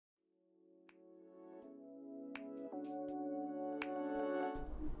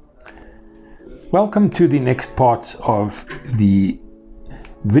Welcome to the next part of the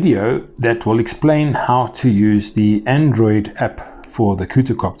video that will explain how to use the Android app for the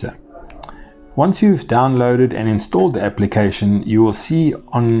Cuta-Copter. Once you've downloaded and installed the application, you will see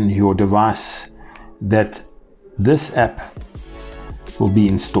on your device that this app will be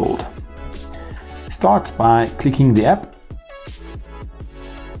installed. Start by clicking the app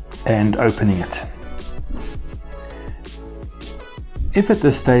and opening it. If at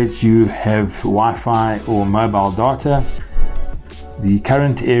this stage you have Wi-Fi or mobile data, the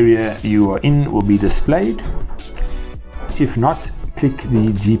current area you are in will be displayed. If not, click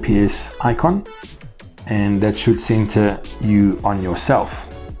the GPS icon and that should center you on yourself.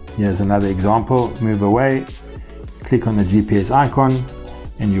 Here's another example. Move away, click on the GPS icon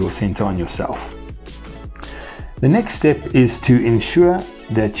and you will center on yourself. The next step is to ensure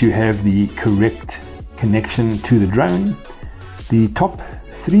that you have the correct connection to the drone. The top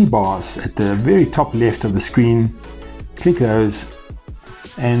three bars at the very top left of the screen, click those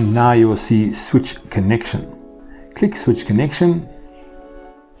and now you will see switch connection. Click switch connection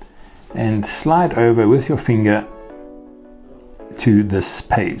and slide over with your finger to this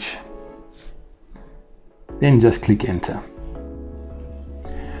page. Then just click enter.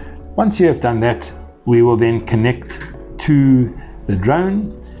 Once you have done that, we will then connect to the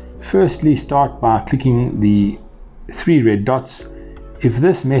drone. Firstly, start by clicking the three red dots. If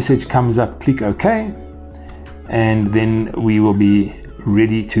this message comes up, click OK, and then we will be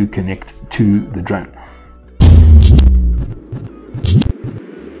ready to connect to the drone.